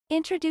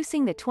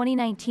Introducing the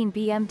 2019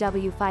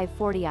 BMW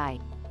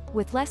 540i.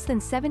 With less than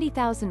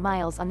 70,000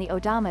 miles on the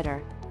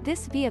odometer,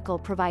 this vehicle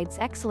provides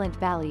excellent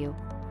value.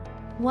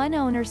 One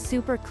owner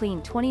super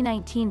clean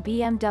 2019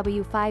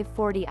 BMW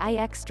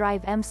 540i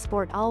xDrive M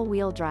Sport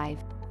all-wheel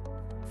drive.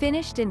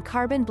 Finished in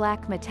carbon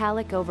black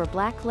metallic over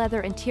black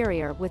leather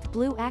interior with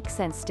blue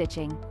accent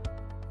stitching.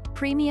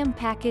 Premium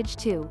Package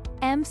 2,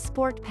 M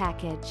Sport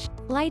Package,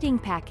 Lighting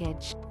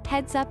Package,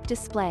 Heads-up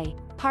display,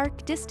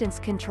 Park distance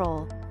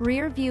control,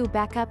 Rear view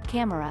backup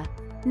camera,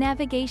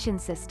 Navigation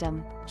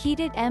system,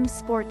 Heated M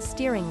Sport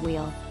steering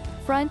wheel,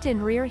 Front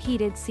and rear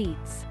heated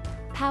seats,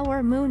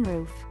 Power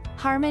moonroof,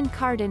 Harman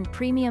Kardon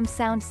premium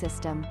sound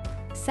system,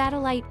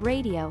 Satellite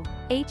radio,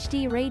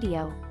 HD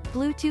radio,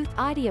 Bluetooth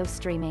audio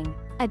streaming,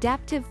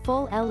 Adaptive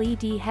full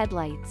LED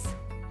headlights,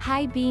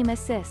 High beam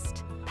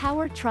assist,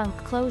 Power trunk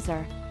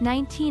closer,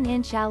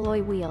 19-inch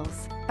alloy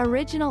wheels,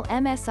 Original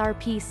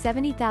MSRP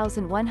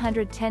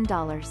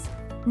 $70,110.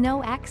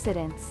 No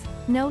accidents,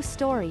 no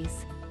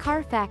stories,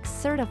 Carfax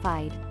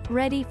certified,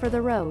 ready for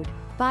the road.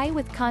 Buy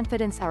with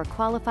confidence. Our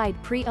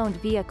qualified pre-owned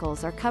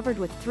vehicles are covered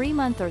with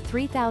 3-month or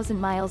 3,000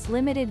 miles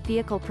limited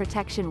vehicle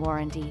protection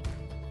warranty.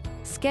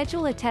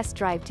 Schedule a test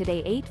drive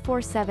today.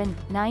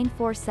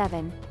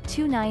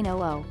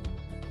 847-947-2900.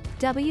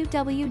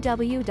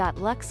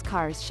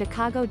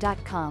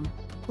 www.luxcarschicago.com.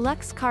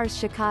 Lux Cars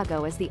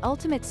Chicago is the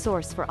ultimate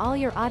source for all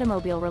your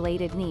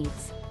automobile-related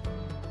needs.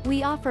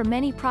 We offer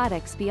many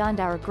products beyond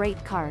our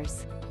great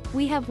cars.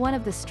 We have one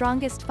of the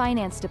strongest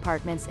finance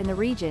departments in the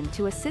region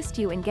to assist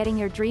you in getting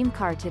your dream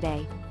car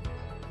today.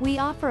 We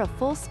offer a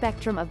full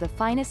spectrum of the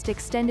finest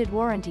extended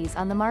warranties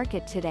on the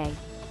market today.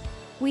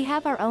 We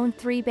have our own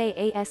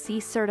 3-bay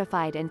ASE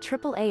certified and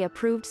AAA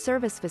approved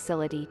service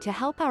facility to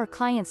help our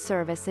clients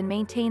service and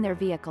maintain their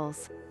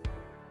vehicles.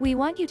 We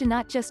want you to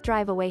not just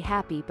drive away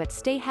happy but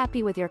stay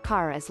happy with your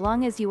car as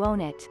long as you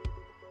own it.